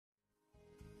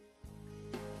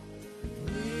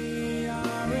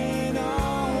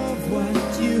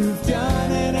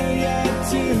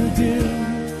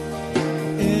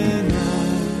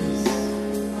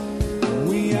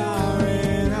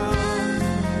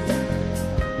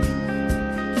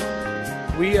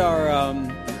We are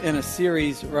in a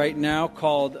series right now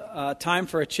called Time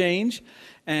for a Change,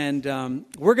 and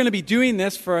we're going to be doing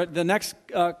this for the next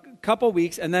couple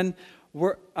weeks, and then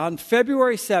we're on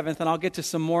February 7th, and I'll get to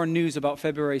some more news about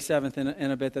February 7th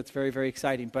in a bit. That's very, very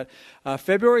exciting. But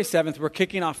February 7th, we're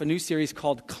kicking off a new series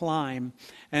called Climb,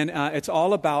 and it's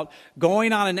all about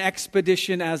going on an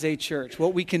expedition as a church,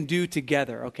 what we can do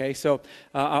together, okay? So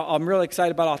I'm really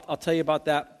excited about it. I'll tell you about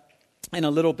that in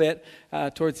a little bit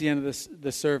towards the end of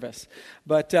the service.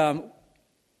 But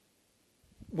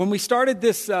when we started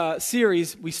this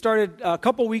series, we started a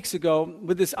couple weeks ago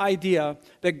with this idea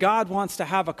that God wants to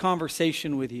have a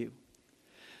conversation with you.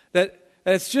 That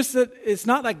it's just that it's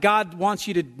not that God wants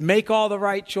you to make all the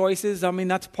right choices. I mean,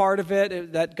 that's part of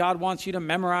it, that God wants you to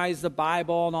memorize the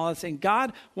Bible and all that thing.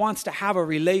 God wants to have a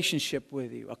relationship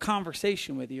with you, a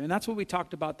conversation with you. And that's what we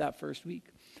talked about that first week.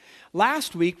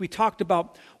 Last week, we talked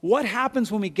about what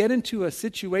happens when we get into a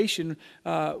situation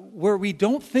where we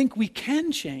don't think we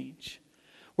can change.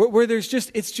 Where it's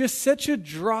just such a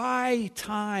dry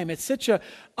time. It's such an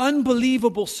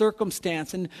unbelievable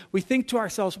circumstance. And we think to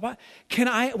ourselves,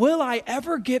 will I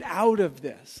ever get out of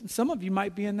this? And some of you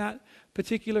might be in that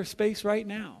particular space right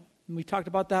now. And we talked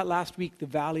about that last week, the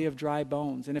valley of dry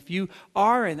bones. And if you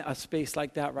are in a space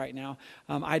like that right now,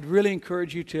 I'd really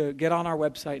encourage you to get on our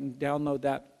website and download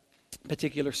that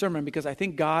particular sermon, because I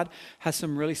think God has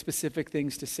some really specific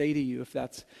things to say to you if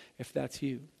that's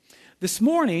you. This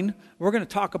morning, we're going to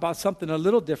talk about something a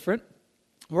little different.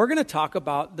 We're going to talk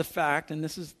about the fact, and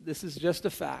this is just a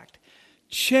fact,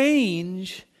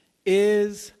 change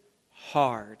is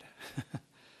hard.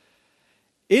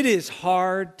 It is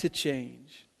hard to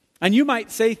change. And you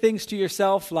might say things to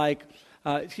yourself like,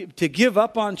 to give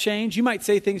up on change. You might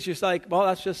say things just like, well,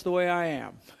 that's just the way I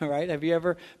am, right? Have you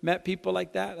ever met people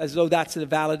like that? As though that's a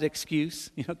valid excuse.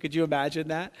 Could you imagine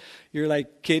that? Your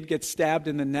kid gets stabbed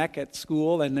in the neck at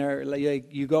school, and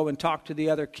you go and talk to the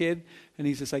other kid, and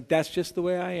he's just like, that's just the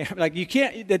way I am. You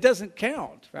can't, that doesn't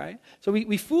count, right? So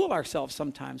we fool ourselves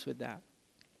sometimes with that.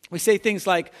 We say things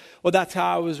like, well, that's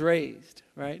how I was raised,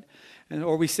 right?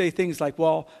 Or we say things like,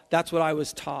 well, that's what I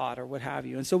was taught, or what have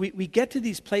you. And so we get to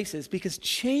these places because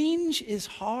change is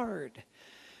hard.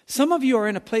 Some of you are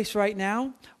in a place right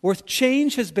now where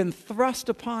change has been thrust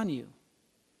upon you.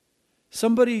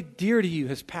 Somebody dear to you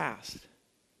has passed.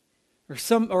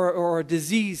 Or a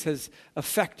disease has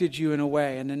affected you in a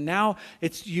way. And then now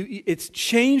it's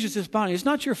change is upon you. It's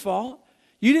not your fault.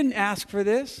 You didn't ask for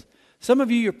this. Some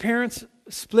of you, your parents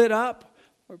split up.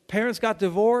 Or parents got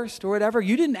divorced or whatever.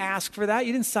 You didn't ask for that.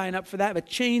 You didn't sign up for that. But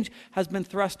change has been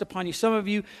thrust upon you. Some of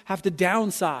you have to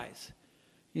downsize.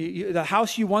 The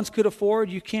house you once could afford,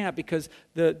 you can't because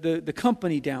the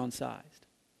company downsized.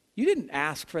 You didn't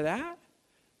ask for that.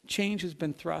 Change has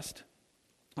been thrust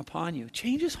upon you.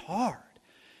 Change is hard.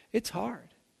 It's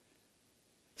hard.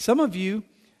 Some of you,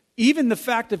 even the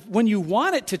fact of when you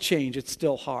want it to change, it's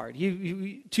still hard.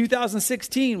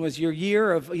 2016 was your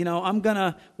year of, I'm going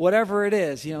to, whatever it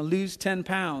is, lose 10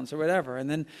 pounds or whatever. And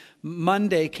then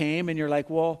Monday came and you're like,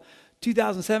 well,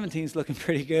 2017 is looking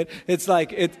pretty good. It's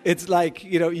like,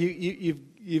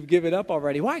 you've given up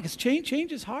already. Why? Because change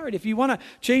is hard. If you want to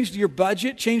change your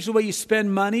budget, change the way you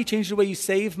spend money, change the way you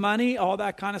save money, all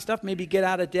that kind of stuff, maybe get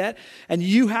out of debt, and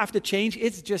you have to change,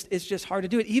 it's just hard to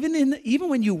do it. Even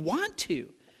when you want to.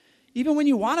 Even when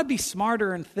you want to be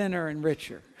smarter and thinner and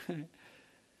richer.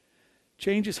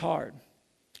 Change is hard.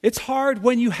 It's hard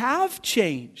when you have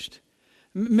changed.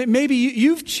 Maybe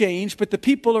you've changed, but the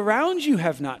people around you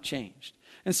have not changed.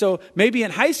 And so maybe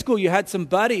in high school you had some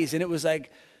buddies and it was like,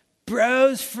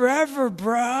 bros forever,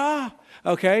 brah.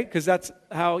 Okay, because that's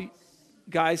how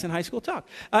guys in high school talk.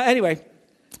 Anyway.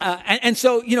 And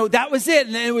so, that was it.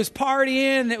 And it was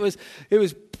partying. And it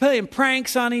was playing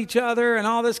pranks on each other and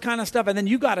all this kind of stuff. And then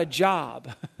you got a job.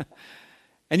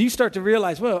 And you start to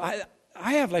realize, well,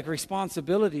 I have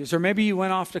responsibilities. Or maybe you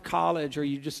went off to college, or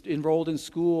you just enrolled in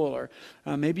school, or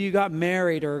maybe you got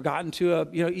married or got into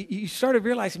you started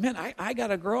realizing, man, I got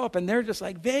to grow up. And they're just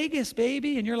like, Vegas,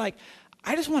 baby. And you're like,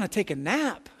 I just want to take a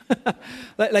nap.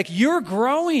 Like you're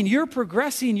growing, you're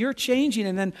progressing, you're changing,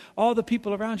 and then all the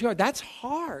people around you are. That's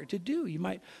hard to do. You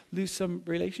might lose some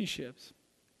relationships.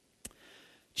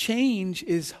 Change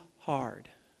is hard,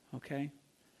 okay?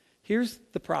 Here's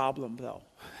the problem, though.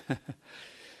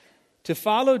 To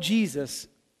follow Jesus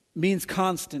means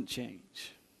constant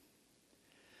change.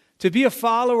 To be a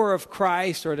follower of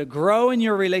Christ or to grow in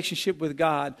your relationship with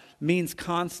God means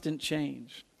constant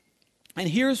change. And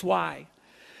here's why.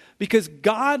 Because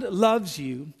God loves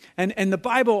you, and the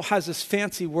Bible has this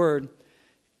fancy word.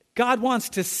 God wants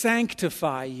to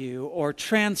sanctify you or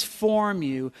transform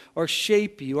you or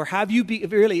shape you or have you be,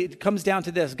 really, it comes down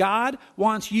to this. God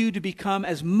wants you to become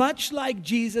as much like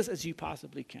Jesus as you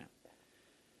possibly can.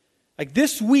 Like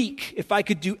this week, if I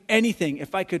could do anything,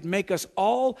 if I could make us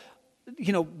all,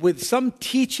 with some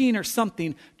teaching or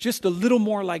something, just a little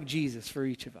more like Jesus for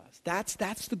each of us. That's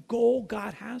the goal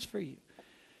God has for you.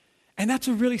 And that's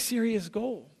a really serious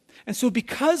goal. And so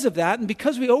because of that, and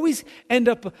because we always end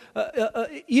up,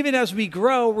 even as we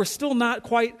grow, we're still not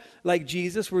quite like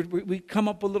Jesus. We come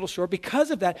up a little short.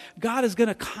 Because of that, God is going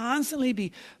to constantly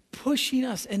be pushing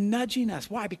us and nudging us.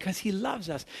 Why? Because he loves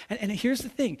us. And here's the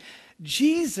thing.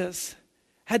 Jesus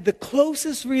had the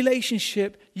closest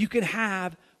relationship you could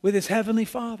have with his heavenly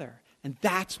Father. And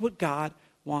that's what God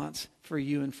wants for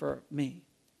you and for me.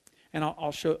 And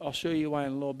I'll show you why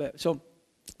in a little bit. So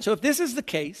if this is the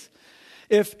case,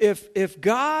 If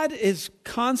God is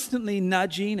constantly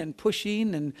nudging and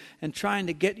pushing and trying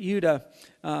to get you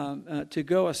to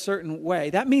go a certain way,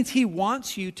 that means he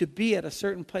wants you to be at a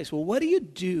certain place. Well, what do you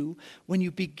do when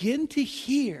you begin to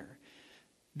hear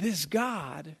this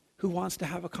God who wants to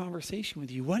have a conversation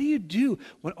with you? What do you do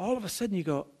when all of a sudden you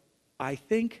go, I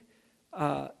think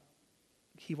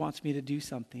he wants me to do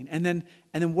something? And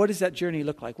then what does that journey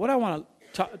look like? What I want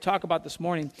to talk about this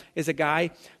morning is a guy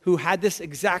who had this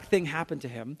exact thing happen to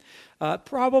him,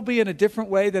 probably in a different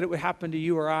way that it would happen to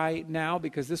you or I now,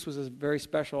 because this was a very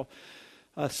special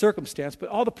circumstance, but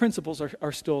all the principles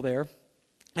are still there.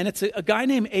 And it's a guy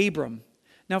named Abram.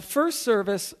 Now, first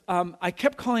service, I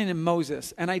kept calling him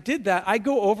Moses, and I did that. I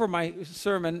go over my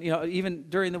sermon, even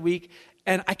during the week,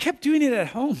 and I kept doing it at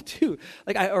home too,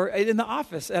 or in the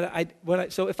office.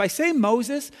 So if I say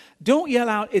Moses, don't yell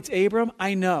out, "It's Abram."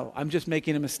 I know I'm just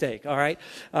making a mistake. All right,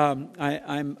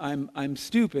 I'm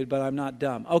stupid, but I'm not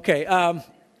dumb. Okay.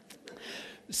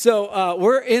 So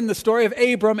we're in the story of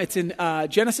Abram. It's in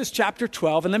Genesis chapter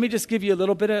 12, and let me just give you a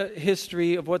little bit of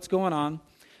history of what's going on.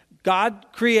 God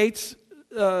creates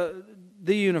the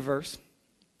universe,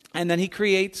 and then he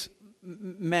creates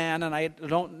man, and I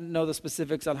don't know the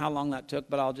specifics on how long that took,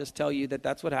 but I'll just tell you that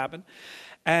that's what happened.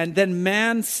 And then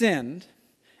man sinned,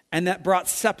 and that brought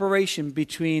separation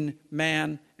between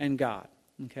man and God.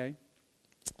 Okay?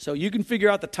 So you can figure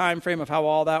out the time frame of how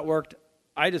all that worked.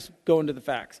 I just go into the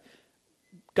facts.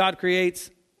 God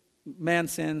creates, man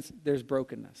sins, there's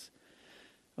brokenness.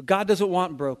 God doesn't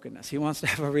want brokenness. He wants to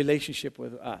have a relationship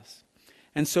with us.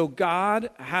 And so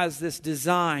God has this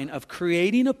design of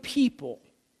creating a people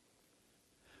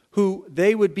who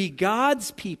they would be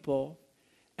God's people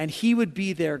and he would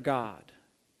be their God.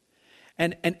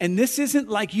 And this isn't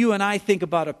like you and I think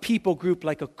about a people group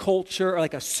like a culture or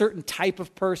like a certain type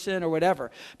of person or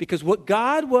whatever. Because what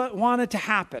God wanted to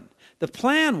happen, the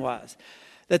plan was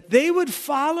that they would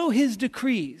follow his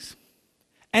decrees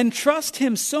and trust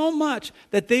him so much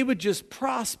that they would just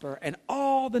prosper and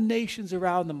all the nations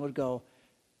around them would go,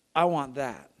 I want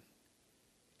that.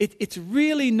 It's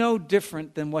really no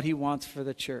different than what he wants for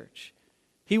the church.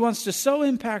 He wants to so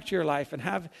impact your life and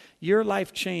have your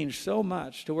life change so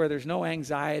much to where there's no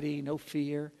anxiety, no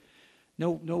fear,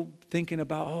 no thinking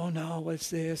about, oh no,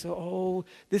 what's this? Oh,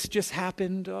 this just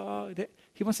happened. Oh,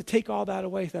 he wants to take all that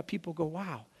away so that people go,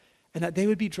 wow. And that they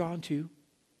would be drawn to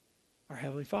our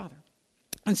Heavenly Father.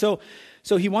 And so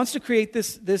he wants to create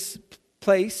this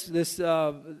place, this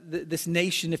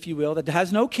nation, if you will, that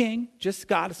has no king, just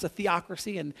God. It's a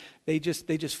theocracy, and they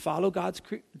just follow God's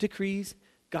decrees.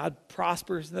 God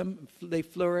prospers them, they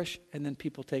flourish, and then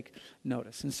people take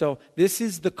notice. And so this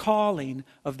is the calling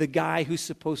of the guy who's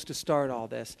supposed to start all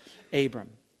this,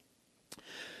 Abram.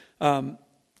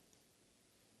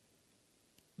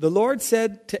 The Lord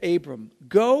said to Abram,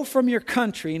 go from your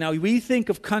country. Now, we think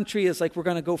of country as like we're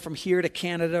going to go from here to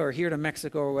Canada or here to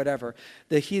Mexico or whatever.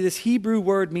 This Hebrew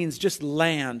word means just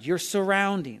land, your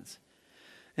surroundings.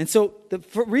 And so the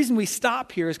reason we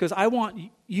stop here is because I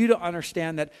want you to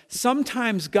understand that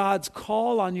sometimes God's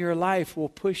call on your life will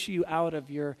push you out of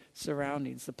your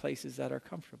surroundings, the places that are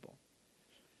comfortable.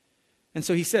 And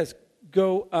so he says,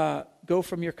 go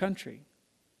from your country,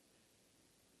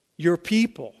 your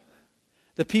people.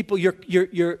 The people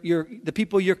the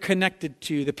people you're connected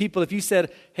to, the people, if you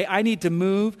said, hey, I need to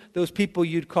move, those people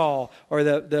you'd call, or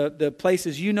the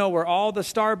places where all the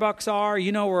Starbucks are,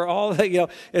 where all the,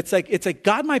 it's like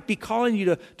God might be calling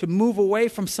you to move away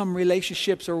from some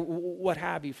relationships or what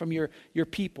have you, from your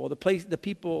people, the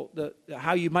people,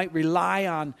 how you might rely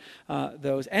on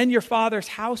those, and your father's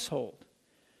household.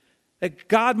 That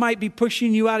God might be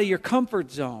pushing you out of your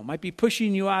comfort zone, might be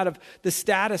pushing you out of the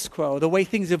status quo, the way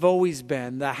things have always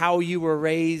been, the how you were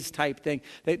raised type thing.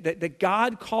 That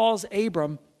God calls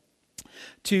Abram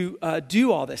to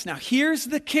do all this. Now, here's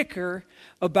the kicker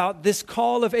about this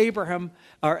call of Abram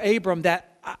that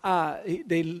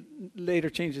they later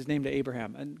changed his name to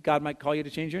Abraham. And God might call you to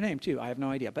change your name too. I have no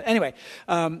idea. But anyway,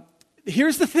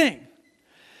 here's the thing.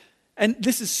 And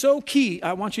this is so key.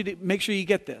 I want you to make sure you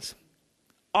get this.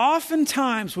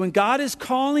 Oftentimes, when God is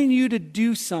calling you to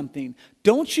do something,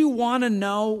 don't you want to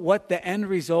know what the end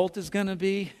result is going to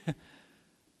be?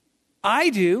 I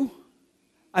do.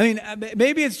 I mean,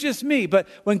 maybe it's just me, but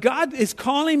when God is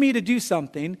calling me to do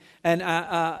something, or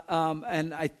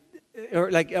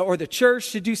the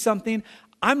church to do something,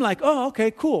 I'm like, oh,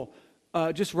 okay, cool.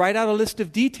 Just write out a list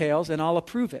of details, and I'll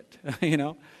approve it.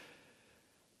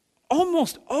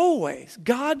 Almost always,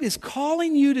 God is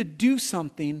calling you to do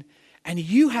something, and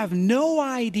you have no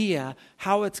idea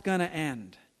how it's going to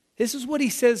end. This is what he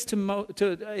says to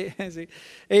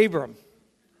Abram.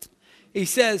 He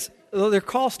says, well, their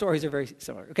call stories are very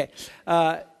similar. Okay.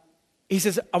 He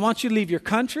says, I want you to leave your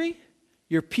country,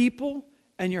 your people,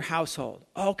 and your household.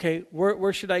 Okay,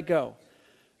 where should I go?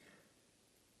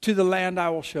 To the land I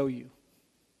will show you.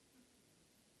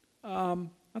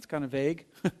 That's kind of vague.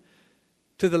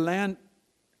 To the land,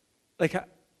 like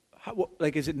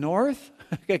is it north?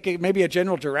 Maybe a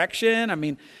general direction. I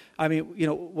mean,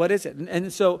 what is it?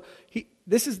 And so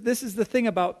this is the thing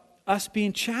about us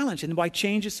being challenged and why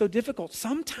change is so difficult.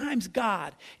 Sometimes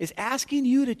God is asking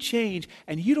you to change,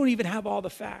 and you don't even have all the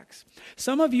facts.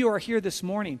 Some of you are here this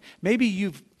morning. Maybe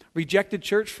you've rejected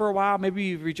church for a while. Maybe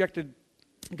you've rejected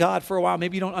God for a while.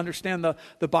 Maybe you don't understand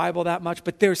the Bible that much.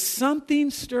 But there's something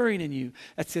stirring in you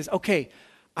that says, okay,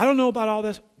 I don't know about all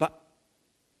this, but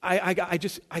I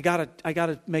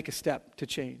gotta make a step to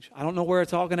change. I don't know where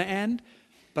it's all going to end,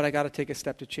 but I got to take a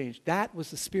step to change. That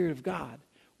was the Spirit of God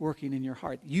working in your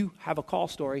heart. You have a call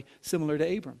story similar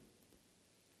to Abram.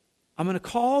 I'm going to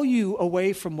call you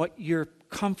away from what you're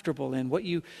comfortable in,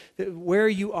 where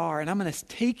you are, and I'm going to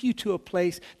take you to a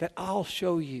place that I'll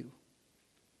show you.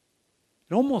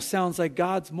 It almost sounds like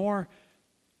God's more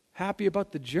happy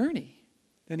about the journey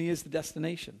than he is the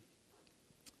destination.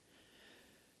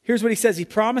 Here's what he says. He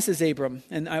promises Abram,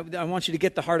 and I want you to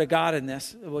get the heart of God in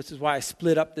this, which is why I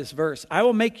split up this verse. I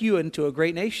will make you into a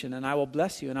great nation, and I will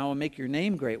bless you, and I will make your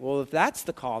name great. Well, if that's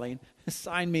the calling,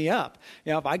 sign me up.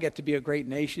 If I get to be a great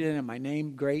nation and my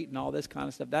name great and all this kind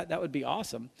of stuff, that would be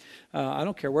awesome. I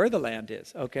don't care where the land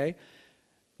is, okay?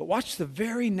 But watch the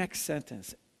very next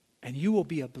sentence, and you will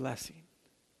be a blessing.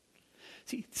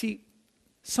 See,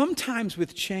 sometimes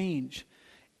with change,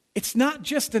 it's not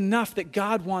just enough that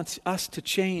God wants us to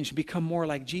change and become more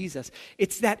like Jesus.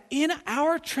 It's that in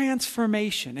our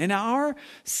transformation, in our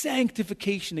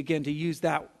sanctification, again, to use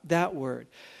that word,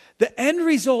 the end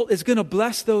result is going to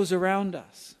bless those around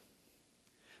us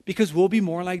because we'll be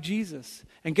more like Jesus.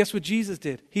 And guess what Jesus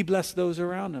did? He blessed those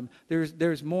around him.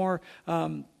 There's more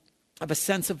of a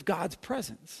sense of God's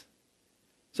presence.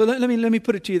 So let me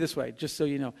put it to you this way, just so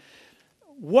you know.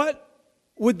 What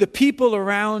would the people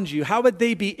around you, how would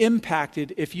they be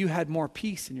impacted if you had more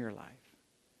peace in your life?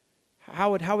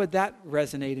 How would that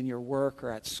resonate in your work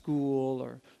or at school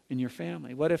or in your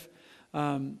family? What if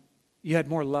you had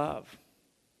more love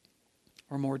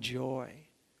or more joy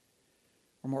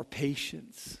or more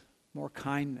patience, more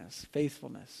kindness,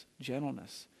 faithfulness,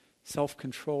 gentleness,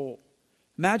 self-control?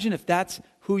 Imagine if that's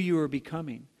who you are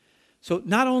becoming. So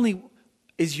not only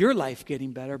is your life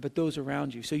getting better, but those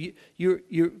around you. So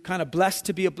you're kind of blessed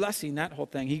to be a blessing, that whole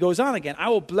thing. He goes on again, I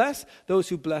will bless those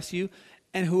who bless you,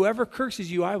 and whoever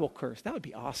curses you, I will curse. That would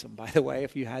be awesome, by the way,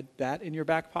 if you had that in your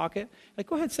back pocket. Like,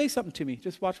 go ahead, say something to me.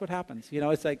 Just watch what happens.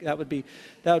 It's like that would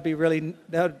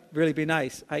really be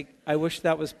nice. I wish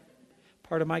that was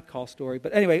part of my call story.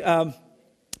 But anyway,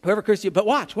 whoever curses you, but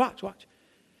watch.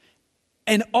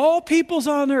 And all peoples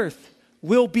on earth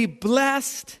will be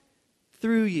blessed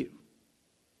through you.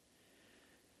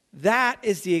 That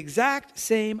is the exact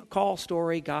same call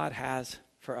story God has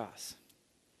for us.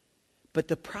 But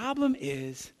the problem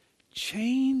is,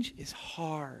 change is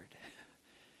hard.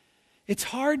 It's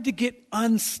hard to get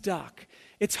unstuck.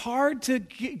 It's hard to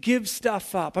give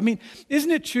stuff up. I mean,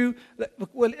 isn't it true?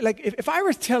 Like if I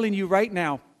was telling you right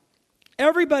now,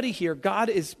 everybody here, God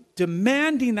is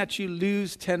demanding that you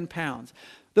lose 10 pounds.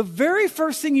 The very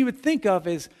first thing you would think of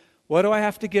is, what do I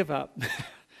have to give up?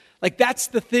 Like that's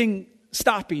the thing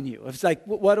stopping you. It's like,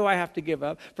 what do I have to give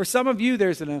up? For some of you,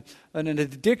 there's an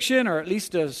addiction or at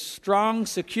least a strong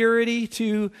security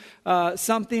to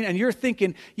something, and you're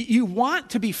thinking, you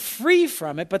want to be free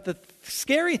from it, but the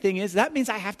scary thing is that means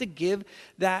I have to give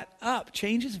that up.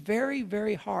 Change is very,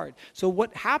 very hard. So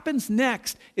what happens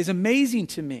next is amazing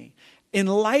to me. In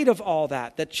light of all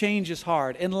that change is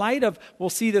hard. In light of, we'll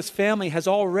see this family has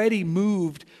already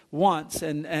moved once,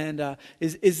 and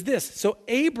is this. So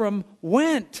Abram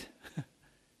went.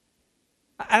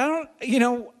 I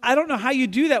don't know how you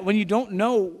do that when you don't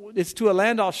know it's to a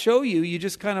land I'll show you. You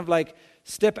just kind of like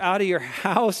step out of your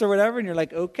house or whatever, and you're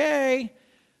like, okay.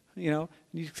 You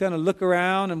kind of look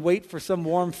around and wait for some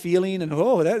warm feeling, and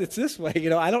it's this way.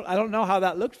 I don't know how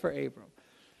that looked for Abram.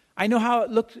 I know how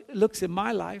it looks in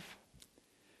my life.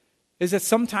 Is that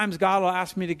sometimes God will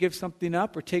ask me to give something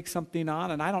up or take something on,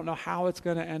 and I don't know how it's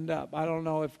going to end up. I don't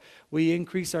know if we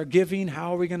increase our giving,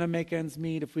 how are we going to make ends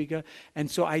meet if we go? And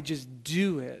so I just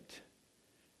do it,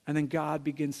 and then God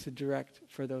begins to direct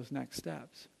for those next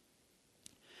steps.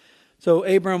 So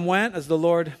Abram went as the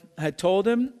Lord had told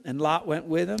him, and Lot went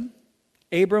with him.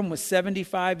 Abram was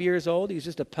 75 years old. He was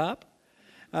just a pup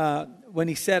when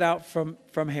he set out from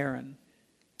Haran.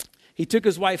 He took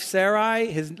his wife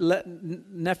Sarai, his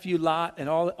nephew Lot, and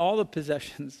all the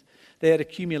possessions they had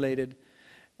accumulated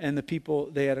and the people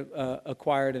they had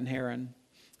acquired in Haran.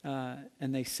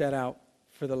 And they set out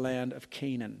for the land of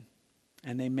Canaan.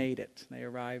 And they made it. They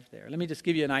arrived there. Let me just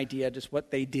give you an idea just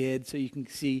what they did so you can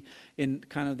see in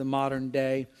kind of the modern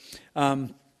day.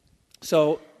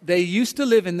 So they used to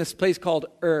live in this place called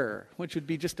Ur, which would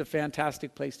be just a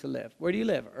fantastic place to live. Where do you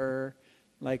live? Ur,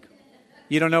 like...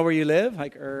 You don't know where you live?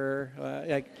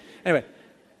 Anyway,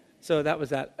 so that was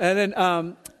that.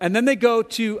 And then they go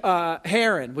to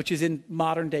Haran, which is in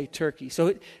modern-day Turkey.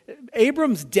 So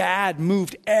Abram's dad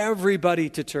moved everybody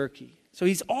to Turkey. So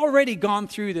he's already gone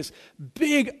through this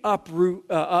big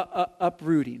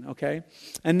uprooting, okay?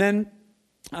 And then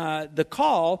the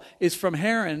call is from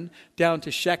Haran down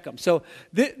to Shechem. So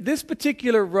this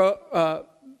particular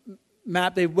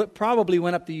map, they probably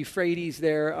went up the Euphrates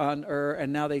there on Ur,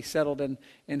 and now they settled in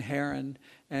Haran.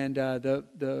 And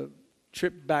the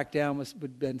trip back down would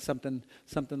have been something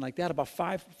like that, about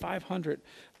 500.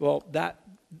 Well,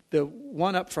 the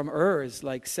one up from Ur is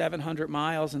like 700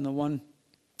 miles, and the one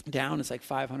down is like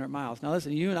 500 miles. Now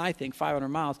listen, you and I think 500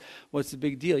 miles, what's the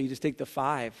big deal? You just take the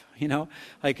 5,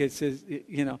 like it says,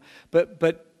 But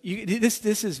this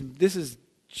is.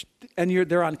 And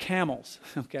they're on camels,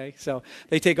 okay? So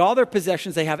they take all their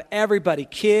possessions. They have everybody,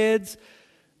 kids,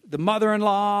 the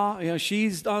mother-in-law,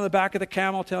 she's on the back of the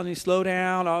camel telling you, slow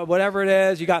down, or whatever it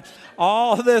is. You got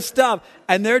all this stuff,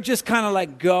 and they're just kind of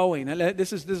like going. And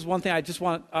this is one thing I just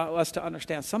want us to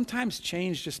understand. Sometimes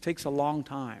change just takes a long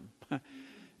time,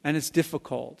 and it's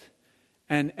difficult,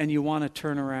 and you want to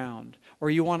turn around, or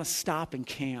you want to stop and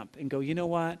camp and go, you know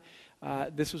what?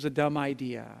 This was a dumb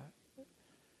idea.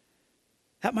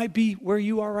 That might be where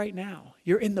you are right now.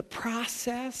 You're in the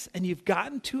process, and you've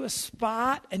gotten to a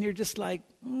spot, and you're just like,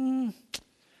 I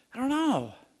don't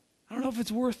know. I don't know if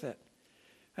it's worth it.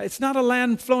 It's not a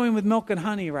land flowing with milk and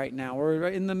honey right now. We're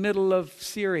in the middle of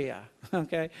Syria,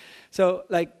 okay? So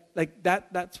like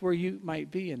that's where you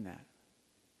might be in that.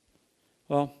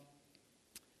 Well,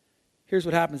 here's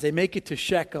what happens. They make it to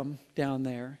Shechem down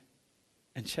there,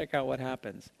 and check out what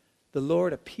happens. The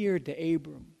Lord appeared to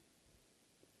Abram.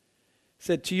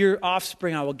 Said, to your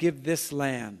offspring I will give this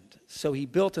land. So he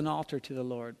built an altar to the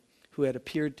Lord who had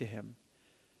appeared to him.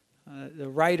 The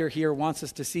writer here wants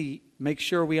us to make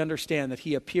sure we understand that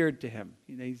he appeared to him.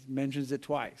 He mentions it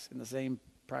twice in the same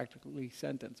practically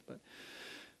sentence. But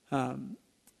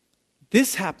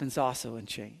this happens also in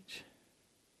change.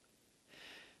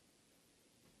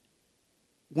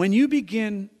 When you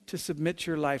begin to submit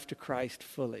your life to Christ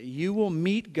fully, you will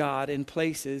meet God in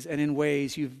places and in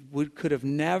ways you could have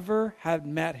never have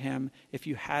met him if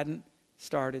you hadn't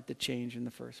started the change in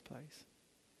the first place.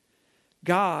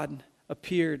 God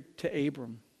appeared to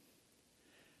Abram.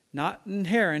 Not in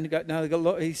Haran.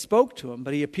 He spoke to him,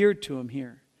 but he appeared to him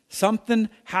here. Something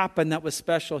happened that was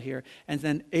special here, and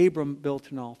then Abram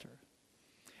built an altar.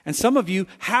 And some of you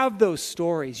have those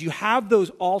stories. You have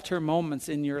those altar moments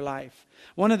in your life.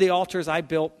 One of the altars I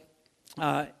built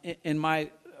in my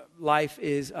life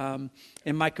is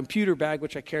in my computer bag,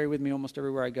 which I carry with me almost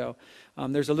everywhere I go.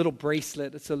 There's a little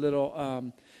bracelet. It's a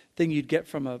little thing you'd get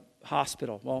from a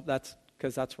hospital. Well, that's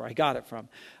because that's where I got it from.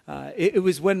 It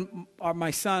was when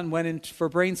my son went in for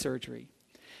brain surgery.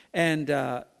 And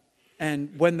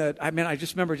when I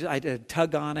just remember I'd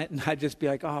tug on it, and I'd just be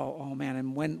like, oh man.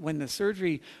 And when the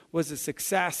surgery was a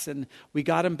success, and we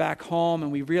got him back home,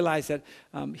 and we realized that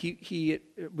we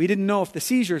didn't know if the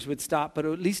seizures would stop, but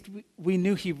at least we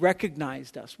knew he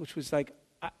recognized us, which was like,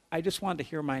 I just wanted to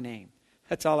hear my name.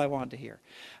 That's all I wanted to hear,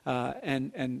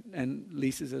 and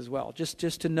Lisa's as well, just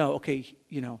to know, okay,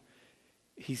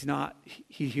 he's not,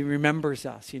 he remembers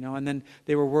us, and then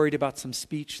they were worried about some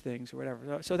speech things or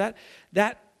whatever. So that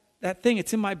that thing,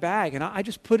 it's in my bag, and I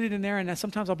just put it in there, and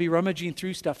sometimes I'll be rummaging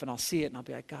through stuff, and I'll see it, and I'll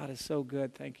be like, God is so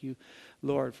good. Thank you,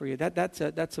 Lord, for you. That's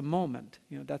a moment.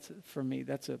 For me,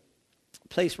 that's a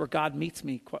place where God meets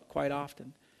me quite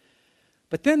often.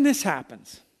 But then this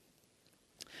happens.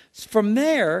 From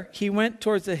there, he went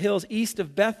towards the hills east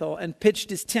of Bethel and pitched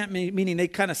his tent, meaning they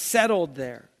kind of settled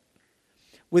there,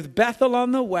 with Bethel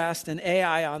on the west and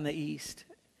Ai on the east.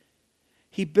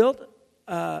 He built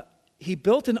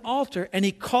an altar, and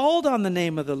he called on the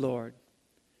name of the Lord.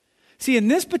 See, in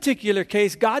this particular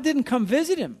case, God didn't come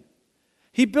visit him.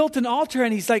 He built an altar,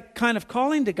 and he's like kind of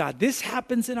calling to God. This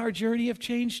happens in our journey of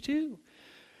change too.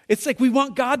 It's like we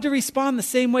want God to respond the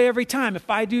same way every time. If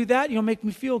I do that, you'll make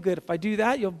me feel good. If I do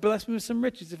that, you'll bless me with some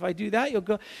riches. If I do that, you'll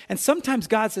go. And sometimes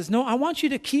God says, no, I want you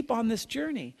to keep on this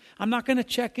journey. I'm not going to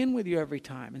check in with you every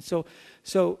time. And so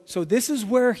this is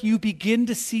where you begin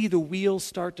to see the wheels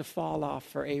start to fall off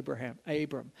for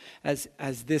Abram as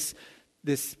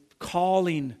this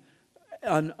calling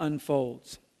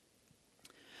unfolds.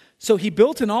 So he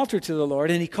built an altar to the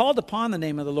Lord, and he called upon the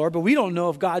name of the Lord, but we don't know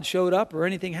if God showed up or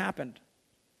anything happened.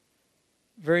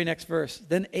 Very next verse.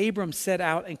 Then Abram set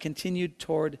out and continued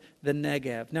toward the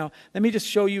Negev. Now, let me just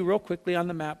show you real quickly on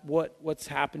the map what's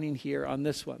happening here on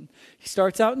this one. He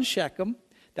starts out in Shechem.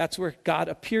 That's where God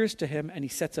appears to him, and he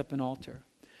sets up an altar.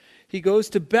 He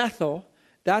goes to Bethel.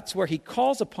 That's where he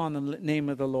calls upon the name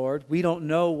of the Lord. We don't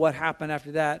know what happened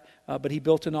after that, but he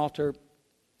built an altar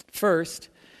first.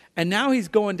 And now he's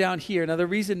going down here. Now, the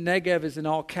reason Negev is in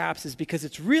all caps is because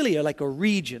it's really like a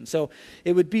region. So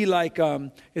it would be like,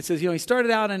 it says, he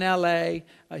started out in L.A.,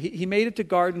 he made it to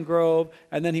Garden Grove,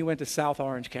 and then he went to South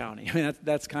Orange County. I mean,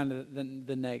 that's kind of the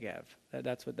Negev.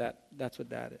 That's what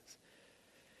that is.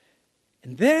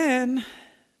 And then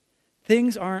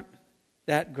things aren't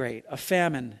that great. A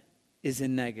famine is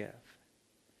in Negev.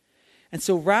 And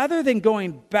so rather than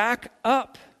going back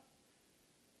up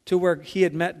to where he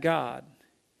had met God,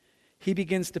 he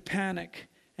begins to panic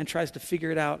and tries to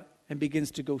figure it out and begins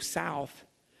to go south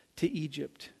to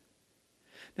Egypt.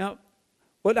 Now,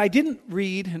 what I didn't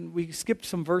read, and we skipped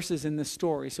some verses in this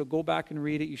story, so go back and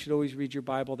read it. You should always read your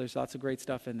Bible. There's lots of great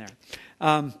stuff in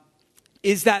there.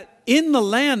 Is that in the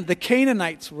land, the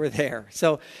Canaanites were there.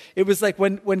 So it was like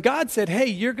when God said, hey,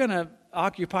 you're going to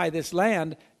occupy this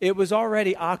land, it was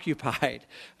already occupied.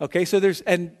 Okay, so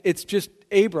it's just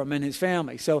Abram and his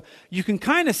family. So you can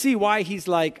kind of see why he's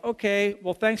like, okay,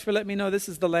 well, thanks for letting me know this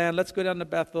is the land. Let's go down to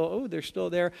Bethel. Oh, they're still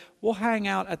there. We'll hang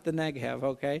out at the Negev,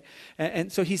 okay?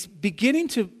 And so he's beginning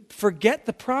to forget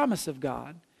the promise of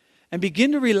God and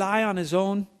begin to rely on his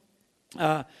own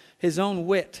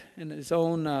wit and his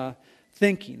own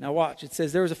thinking. Now watch, it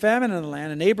says, there was a famine in the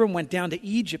land, and Abram went down to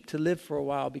Egypt to live for a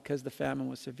while because the famine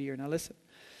was severe. Now listen,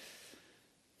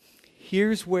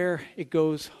 here's where it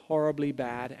goes horribly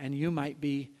bad, and you might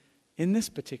be in this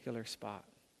particular spot.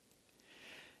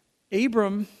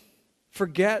 Abram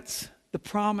forgets the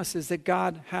promises that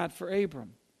God had for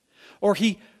Abram. Or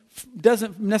he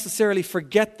doesn't necessarily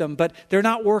forget them, but they're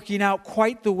not working out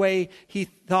quite the way he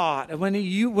thought. And when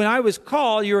I was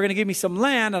called, you were going to give me some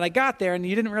land, and I got there, and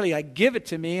you didn't really give it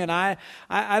to me, and I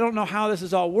don't know how this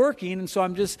is all working, and so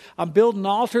I'm building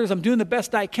altars, I'm doing the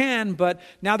best I can, but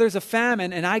now there's a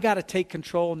famine, and I got to take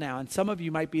control now. And some of you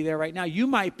might be there right now. You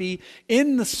might be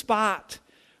in the spot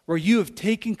where you have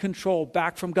taken control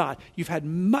back from God. You've had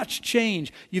much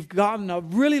change. You've gotten a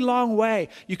really long way.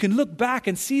 You can look back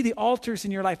and see the altars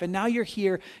in your life, and now you're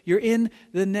here. You're in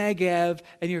the Negev,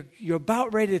 and you're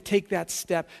about ready to take that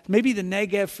step. Maybe the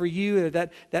Negev for you, or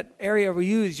that area for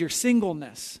you, is your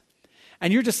singleness,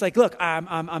 and you're just like, look,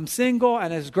 I'm single,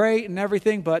 and it's great and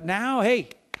everything, but now, hey,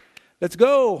 let's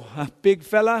go, big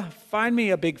fella. Find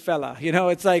me a big fella.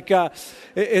 It's like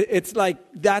it's like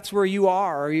that's where you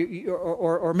are,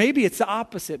 or maybe it's the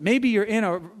opposite. Maybe you're in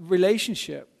a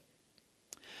relationship.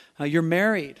 You're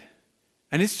married,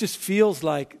 and it just feels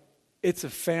like it's a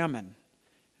famine.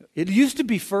 It used to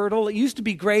be fertile. It used to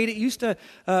be great. It used to,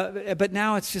 but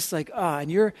now it's just like and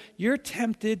you're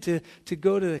tempted to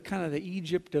go to the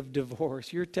Egypt of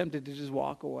divorce. You're tempted to just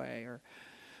walk away, or.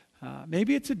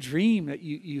 Maybe it's a dream that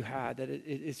you had, that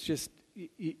it's just,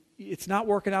 it's not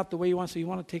working out the way you want, so you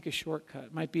want to take a shortcut.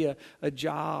 It might be a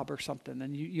job or something,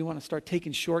 and you want to start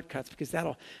taking shortcuts because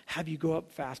that'll have you go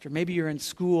up faster. Maybe you're in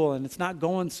school and it's not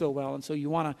going so well, and so you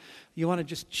want to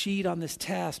just cheat on this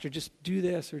test, or just do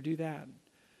this or do that.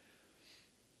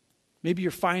 Maybe your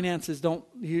finances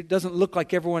doesn't look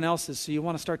like everyone else's, so you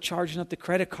want to start charging up the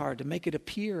credit card to make it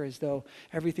appear as though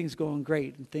everything's going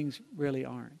great, and things really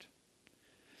aren't.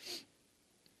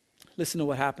 Listen to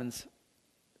what happens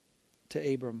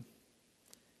to Abram.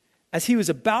 As he was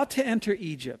about to enter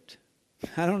Egypt,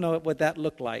 I don't know what that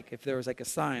looked like, if there was like a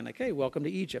sign, like, hey, welcome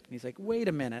to Egypt. And he's like, wait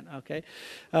a minute, okay.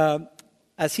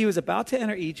 As he was about to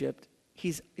enter Egypt,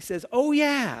 he says, oh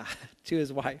yeah, to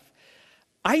his wife.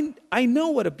 I know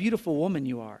what a beautiful woman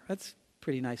you are. That's a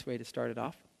pretty nice way to start it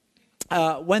off.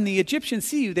 When the Egyptians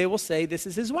see you, they will say, this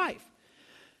is his wife.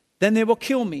 Then they will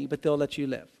kill me, but they'll let you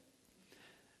live.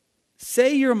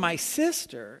 Say you're my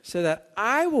sister so that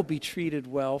I will be treated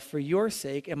well for your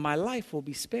sake and my life will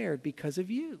be spared because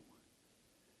of you.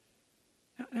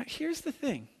 Now here's the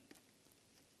thing.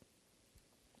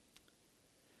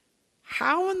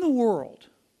 How in the world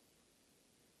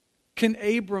can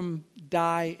Abram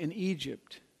die in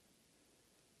Egypt?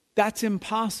 That's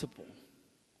impossible.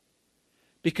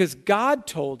 Because God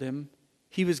told him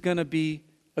he was going to be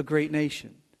a great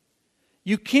nation.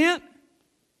 You can't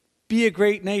be a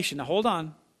great nation. Now hold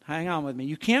on. Hang on with me.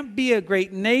 You can't be a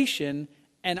great nation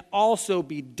and also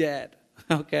be dead.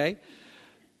 Okay?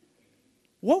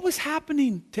 What was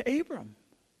happening to Abram?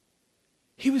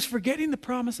 He was forgetting the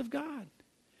promise of God.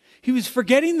 He was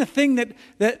forgetting the thing that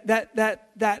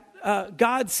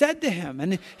God said to him.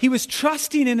 And he was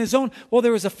trusting in his own, well,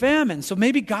 there was a famine, so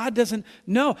maybe God doesn't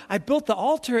know. I built the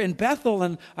altar in Bethel,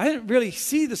 and I didn't really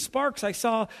see the sparks I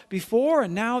saw before,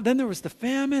 and then there was the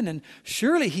famine, and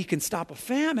surely he can stop a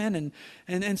famine.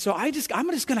 And so I'm just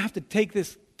going to have to take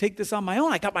this on my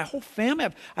own. I got my whole family.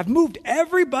 I've moved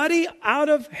everybody out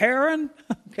of Haran,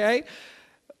 okay?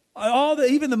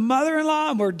 Even the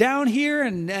mother-in-law, and we're down here,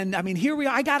 and I mean, here we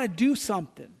are. I got to do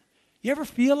something. You ever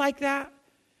feel like that?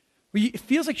 It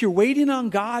feels like you're waiting on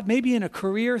God, maybe in a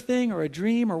career thing or a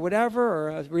dream or whatever, or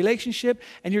a relationship,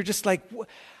 and you're just like,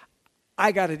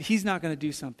 he's not going to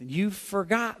do something. You've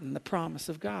forgotten the promise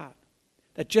of God.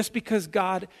 That just because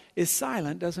God is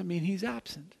silent doesn't mean he's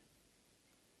absent.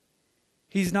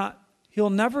 He'll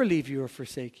never leave you or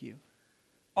forsake you.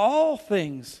 All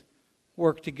things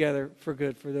work together for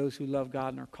good for those who love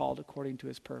God and are called according to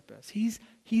his purpose. He's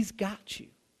got you.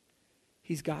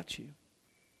 He's got you.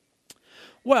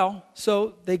 Well,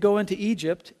 so they go into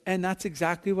Egypt, and that's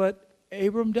exactly what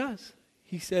Abram does.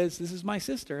 He says, this is my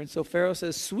sister. And so Pharaoh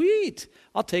says, sweet,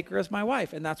 I'll take her as my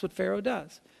wife. And that's what Pharaoh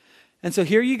does. And so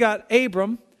here you got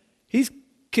Abram. He's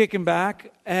kicking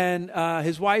back, and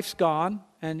his wife's gone,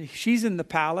 and she's in the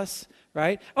palace,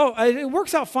 right? Oh, it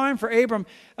works out fine for Abram.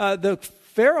 The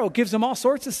Pharaoh gives him all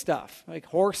sorts of stuff, like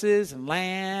horses and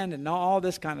land and all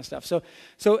this kind of stuff.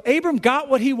 So Abram got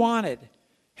what he wanted.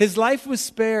 His life was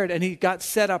spared, and he got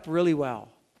set up really well.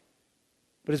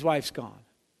 But his wife's gone.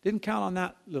 Didn't count on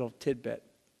that little tidbit.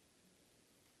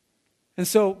 And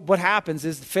so what happens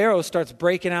is the Pharaoh starts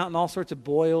breaking out in all sorts of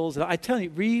boils. I tell you,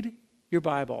 read your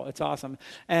Bible. It's awesome.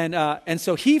 And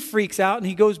so he freaks out, and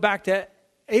he goes back to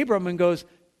Abram and goes,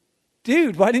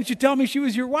 dude, why didn't you tell me she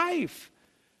was your wife?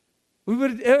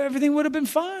 Everything would have been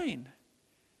fine.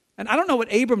 And I don't know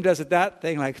what Abram does at that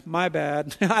thing, like, my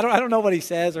bad. I don't know what he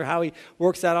says or how he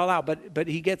works that all out, but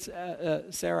he gets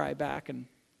Sarai back, and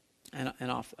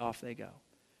off they go.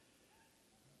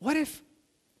 What if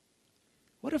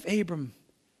Abram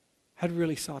had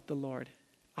really sought the Lord?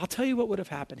 I'll tell you what would have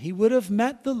happened. He would have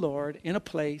met the Lord in a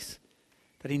place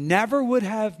that he never would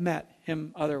have met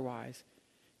him otherwise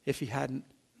if he hadn't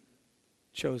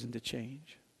chosen to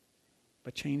change.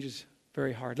 But change is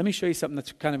very hard. Let me show you something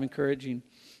that's kind of encouraging.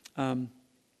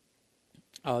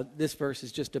 This verse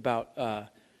is just about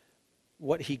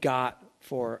what he got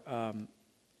for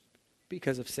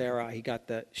because of Sarah. He got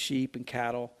the sheep and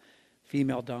cattle,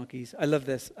 female donkeys. I love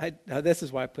this. This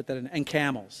is why I put that in. And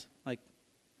camels. Like,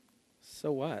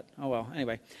 so what? Oh, well,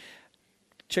 anyway.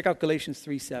 Check out Galatians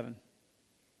 3:7.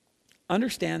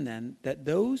 Understand then that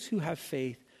those who have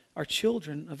faith are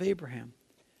children of Abraham.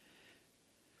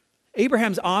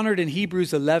 Abraham's honored in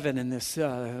Hebrews 11 in this,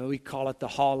 we call it the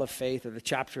hall of faith or the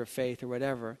chapter of faith or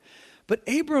whatever. But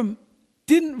Abram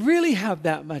didn't really have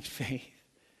that much faith.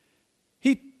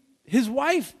 His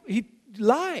wife, he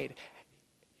lied.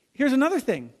 Here's another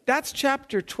thing. That's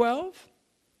chapter 12.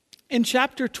 In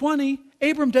chapter 20,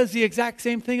 Abram does the exact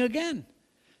same thing again.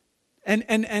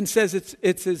 And says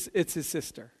it's his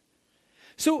sister.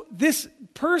 So this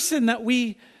person that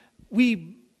we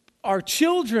are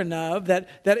children of, that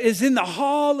is in the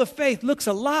hall of faith, looks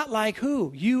a lot like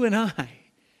who? You and I.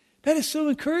 That is so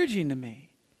encouraging to me.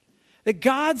 That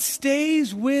God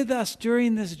stays with us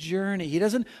during this journey. He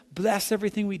doesn't bless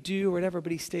everything we do or whatever,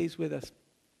 but he stays with us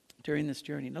during this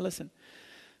journey. Now listen,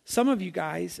 some of you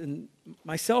guys, and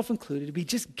myself included, we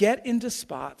just get into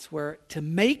spots where to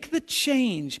make the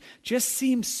change just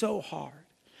seems so hard.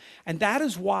 And that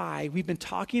is why we've been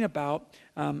talking about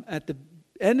at the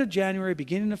end of January,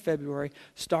 beginning of February,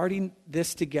 starting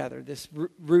this together, this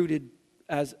rooted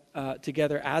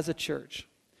together as a church.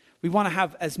 We want to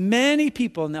have as many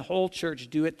people in the whole church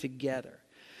do it together.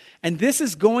 And this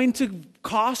is going to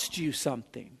cost you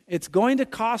something. It's going to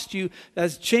cost you,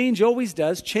 as change always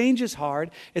does. Change is hard.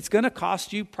 It's going to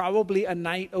cost you probably a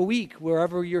night a week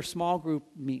wherever your small group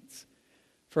meets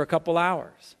for a couple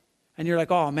hours. And you're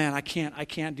like, oh man, I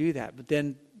can't do that. But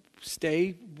then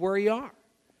stay where you are.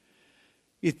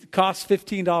 It costs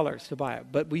 $15 to buy it,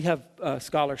 but we have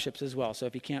scholarships as well. So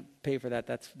if you can't pay for that,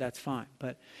 that's fine.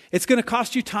 But it's going to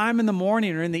cost you time in the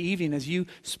morning or in the evening as you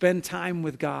spend time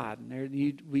with God.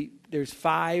 And there's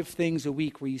 5 things a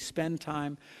week where you spend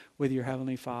time with your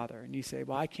Heavenly Father. And you say,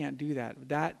 well, I can't do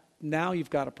that. Now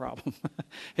you've got a problem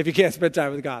if you can't spend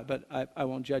time with God. But I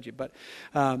won't judge you. But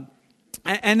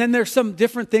and then there's some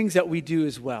different things that we do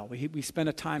as well. We spend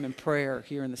a time in prayer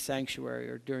here in the sanctuary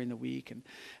or during the week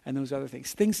and those other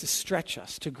things to stretch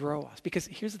us, to grow us. Because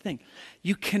here's the thing.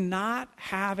 You cannot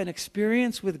have an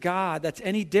experience with God that's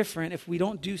any different if we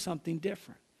don't do something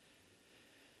different.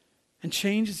 And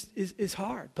change is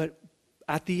hard. But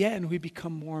at the end, we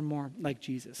become more and more like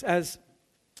Jesus. As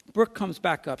Brooke comes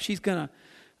back up, she's going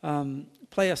to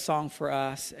play a song for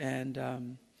us.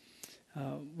 And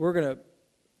we're going to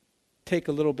take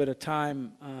a little bit of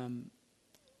time.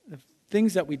 The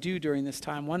things that we do during this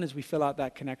time, one is we fill out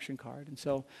that connection card. And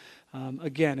so,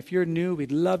 again, if you're new,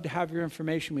 we'd love to have your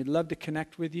information. We'd love to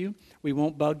connect with you. We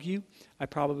won't bug you. I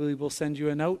probably will send you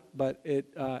a note, but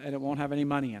it won't have any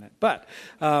money in it. But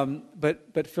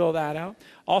fill that out.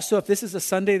 Also, if this is a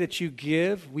Sunday that you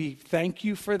give, we thank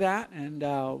you for that,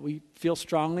 and we feel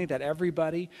strongly that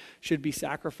everybody should be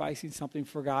sacrificing something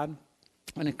for God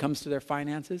when it comes to their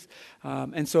finances.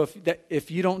 And so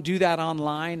if you don't do that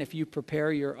online, if you prepare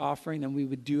your offering, then we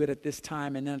would do it at this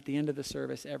time. And then at the end of the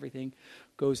service, everything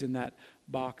goes in that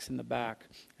box in the back.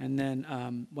 And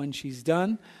then when she's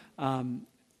done,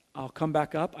 I'll come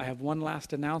back up. I have one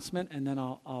last announcement, and then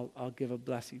I'll give a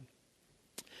blessing.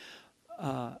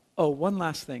 One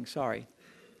last thing, sorry.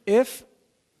 If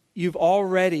you've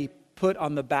already put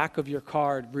on the back of your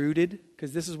card, rooted,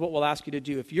 because this is what we'll ask you to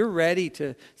do. If you're ready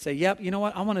to say, yep, you know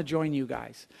what, I want to join you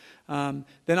guys. Then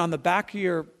on the back of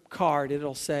your card,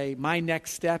 it'll say, my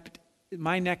next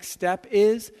step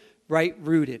is write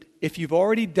rooted. If you've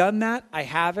already done that, I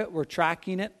have it. We're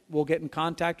tracking it. We'll get in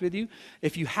contact with you.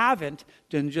 If you haven't,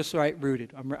 then just write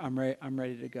rooted. I'm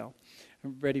ready to go.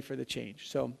 I'm ready for the change.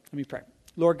 So let me pray.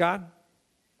 Lord God,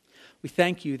 we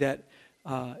thank you that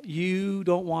you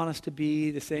don't want us to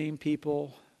be the same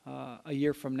people a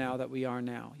year from now that we are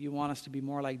now. You want us to be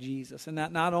more like Jesus. And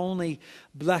that not only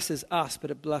blesses us,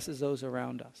 but it blesses those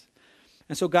around us.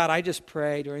 And so, God, I just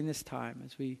pray during this time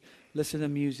as we listen to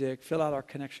music, fill out our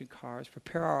connection cards,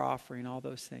 prepare our offering, all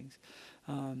those things,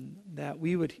 that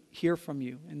we would hear from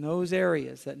you in those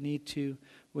areas that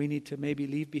we need to maybe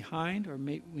leave behind or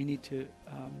we need to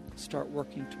start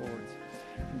working towards.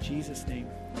 In Jesus' name,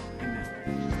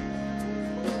 amen.